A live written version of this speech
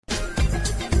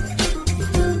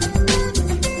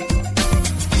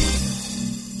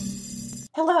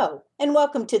Hello, and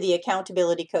welcome to the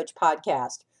Accountability Coach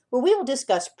podcast, where we will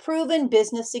discuss proven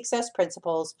business success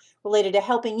principles related to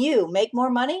helping you make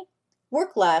more money,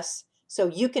 work less, so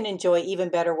you can enjoy even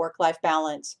better work-life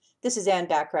balance. This is Ann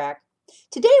Backrack.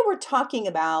 Today we're talking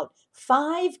about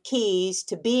 5 keys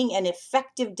to being an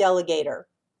effective delegator.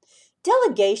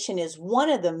 Delegation is one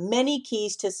of the many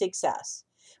keys to success,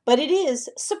 but it is,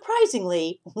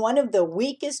 surprisingly, one of the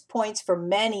weakest points for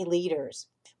many leaders.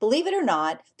 Believe it or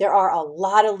not, there are a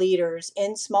lot of leaders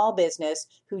in small business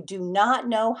who do not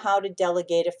know how to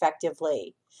delegate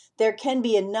effectively. There can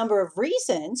be a number of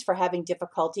reasons for having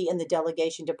difficulty in the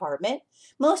delegation department,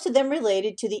 most of them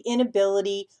related to the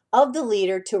inability of the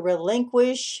leader to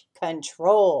relinquish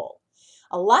control.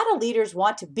 A lot of leaders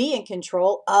want to be in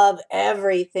control of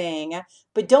everything,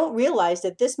 but don't realize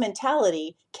that this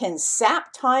mentality can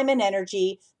sap time and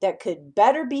energy that could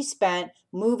better be spent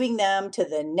moving them to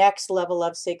the next level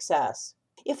of success.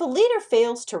 If a leader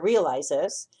fails to realize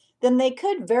this, then they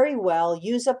could very well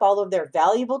use up all of their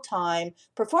valuable time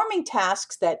performing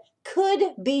tasks that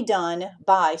could be done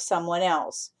by someone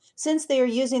else. Since they are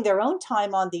using their own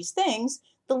time on these things,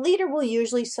 the leader will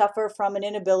usually suffer from an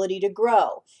inability to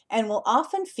grow and will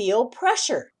often feel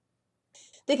pressured.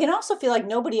 They can also feel like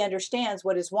nobody understands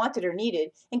what is wanted or needed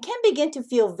and can begin to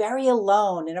feel very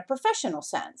alone in a professional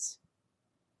sense.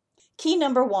 Key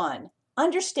number 1,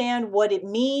 understand what it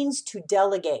means to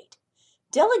delegate.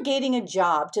 Delegating a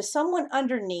job to someone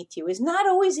underneath you is not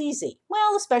always easy,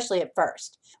 well, especially at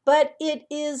first, but it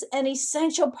is an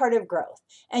essential part of growth,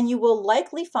 and you will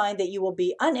likely find that you will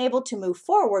be unable to move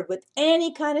forward with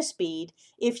any kind of speed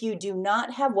if you do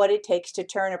not have what it takes to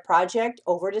turn a project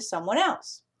over to someone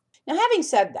else. Now, having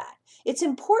said that, it's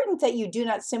important that you do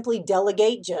not simply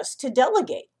delegate just to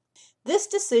delegate. This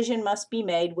decision must be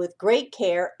made with great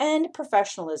care and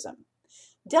professionalism.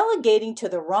 Delegating to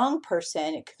the wrong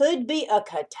person could be a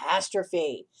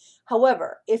catastrophe.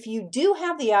 However, if you do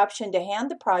have the option to hand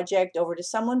the project over to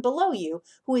someone below you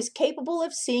who is capable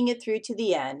of seeing it through to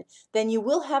the end, then you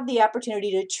will have the opportunity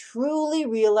to truly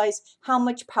realize how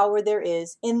much power there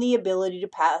is in the ability to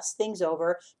pass things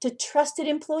over to trusted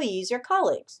employees or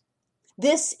colleagues.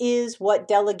 This is what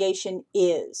delegation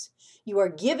is. You are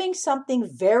giving something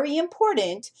very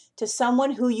important to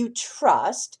someone who you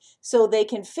trust so they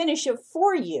can finish it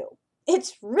for you.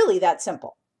 It's really that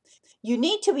simple. You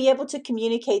need to be able to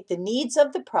communicate the needs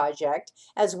of the project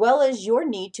as well as your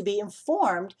need to be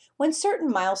informed when certain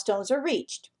milestones are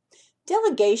reached.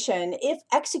 Delegation, if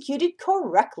executed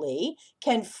correctly,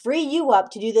 can free you up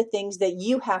to do the things that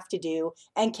you have to do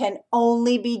and can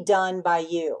only be done by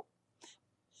you.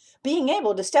 Being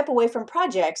able to step away from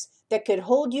projects that could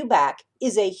hold you back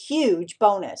is a huge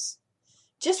bonus.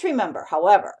 Just remember,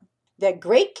 however, that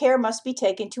great care must be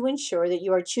taken to ensure that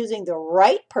you are choosing the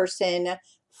right person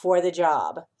for the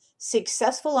job.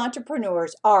 Successful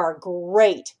entrepreneurs are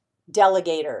great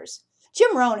delegators.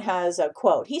 Jim Rohn has a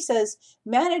quote. He says,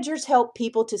 "Managers help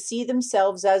people to see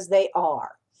themselves as they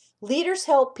are. Leaders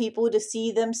help people to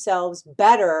see themselves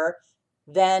better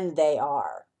than they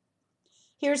are."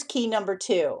 Here's key number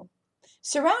 2.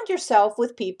 Surround yourself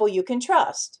with people you can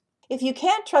trust. If you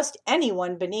can't trust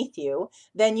anyone beneath you,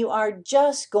 then you are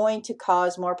just going to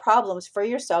cause more problems for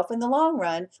yourself in the long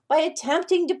run by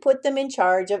attempting to put them in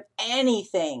charge of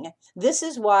anything. This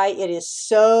is why it is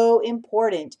so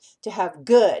important to have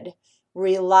good,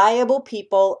 reliable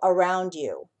people around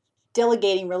you.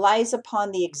 Delegating relies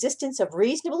upon the existence of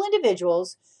reasonable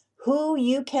individuals who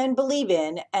you can believe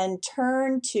in and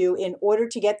turn to in order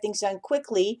to get things done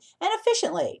quickly and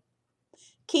efficiently.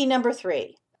 Key number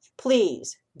 3,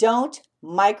 please don't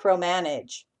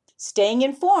micromanage. Staying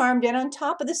informed and on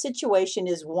top of the situation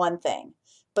is one thing,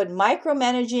 but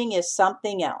micromanaging is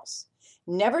something else.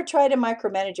 Never try to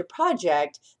micromanage a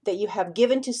project that you have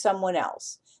given to someone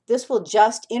else. This will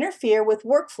just interfere with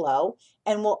workflow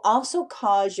and will also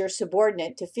cause your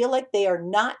subordinate to feel like they are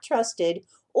not trusted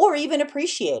or even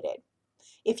appreciated.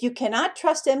 If you cannot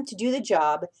trust them to do the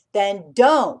job, then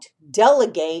don't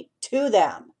delegate to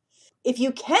them. If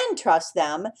you can trust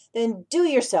them, then do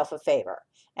yourself a favor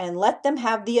and let them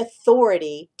have the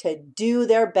authority to do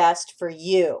their best for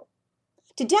you.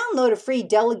 To download a free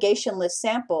delegation list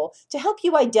sample to help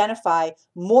you identify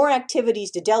more activities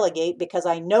to delegate, because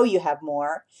I know you have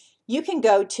more, you can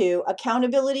go to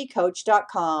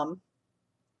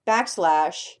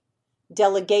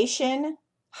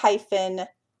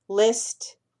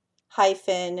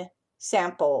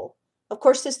accountabilitycoach.com/delegation-list-sample. Of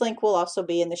course, this link will also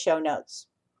be in the show notes.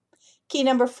 Key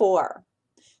number 4,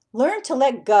 learn to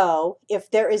let go if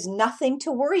there is nothing to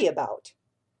worry about.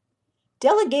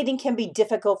 Delegating can be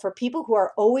difficult for people who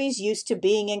are always used to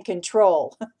being in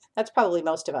control. That's probably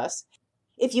most of us.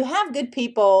 If you have good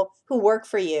people who work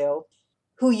for you,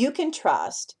 who you can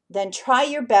trust, then try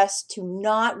your best to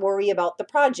not worry about the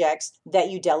projects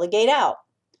that you delegate out.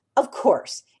 Of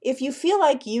course, if you feel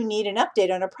like you need an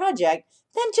update on a project,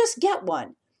 then just get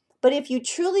one. But if you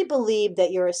truly believe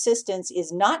that your assistance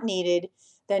is not needed,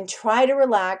 then try to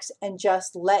relax and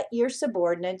just let your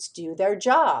subordinates do their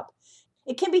job.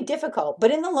 It can be difficult,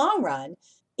 but in the long run,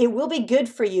 it will be good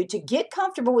for you to get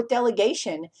comfortable with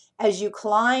delegation as you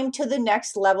climb to the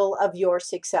next level of your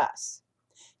success.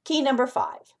 Key number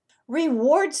 5,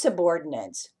 reward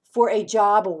subordinates for a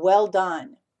job well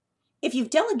done. If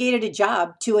you've delegated a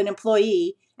job to an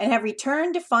employee and have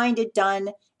returned to find it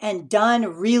done and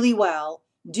done really well,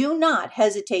 do not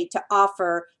hesitate to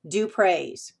offer due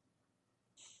praise.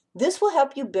 This will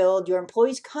help you build your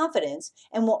employees' confidence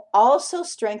and will also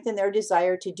strengthen their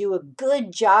desire to do a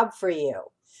good job for you.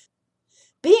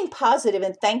 Being positive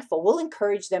and thankful will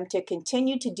encourage them to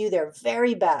continue to do their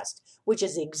very best, which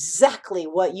is exactly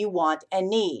what you want and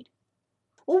need.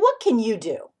 Well, what can you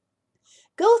do?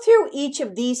 Go through each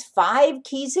of these 5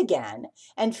 keys again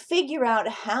and figure out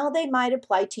how they might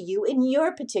apply to you in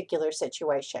your particular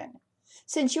situation.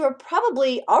 Since you are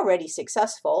probably already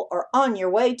successful or on your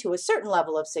way to a certain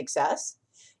level of success,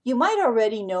 you might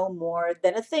already know more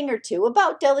than a thing or two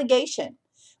about delegation.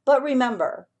 But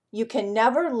remember, you can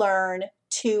never learn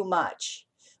too much.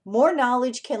 More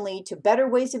knowledge can lead to better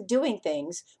ways of doing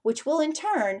things, which will in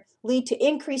turn lead to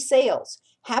increased sales,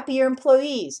 happier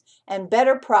employees, and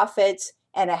better profits,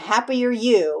 and a happier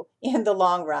you in the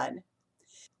long run.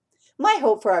 My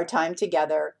hope for our time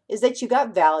together is that you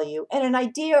got value and an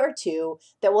idea or two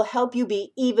that will help you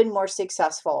be even more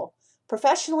successful,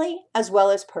 professionally as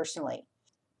well as personally.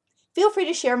 Feel free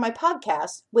to share my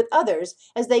podcasts with others,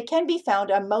 as they can be found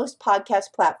on most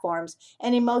podcast platforms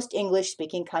and in most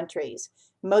English-speaking countries.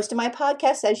 Most of my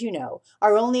podcasts, as you know,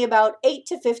 are only about 8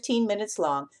 to 15 minutes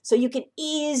long, so you can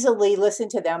easily listen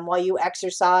to them while you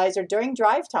exercise or during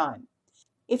drive time.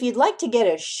 If you'd like to get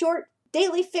a short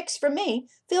daily fix from me,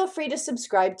 feel free to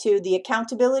subscribe to the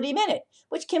Accountability Minute,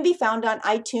 which can be found on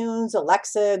iTunes,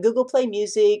 Alexa, Google Play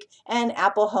Music, and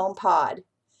Apple HomePod.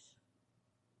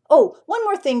 Oh, one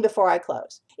more thing before I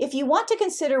close. If you want to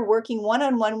consider working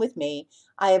one-on-one with me,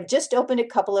 I have just opened a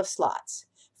couple of slots.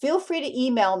 Feel free to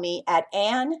email me at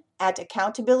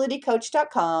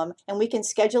ann@accountabilitycoach.com, and we can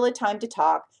schedule a time to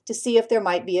talk to see if there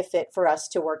might be a fit for us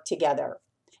to work together.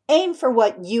 Aim for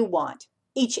what you want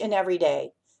each and every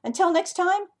day. Until next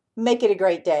time, make it a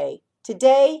great day,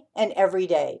 today and every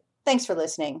day. Thanks for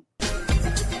listening.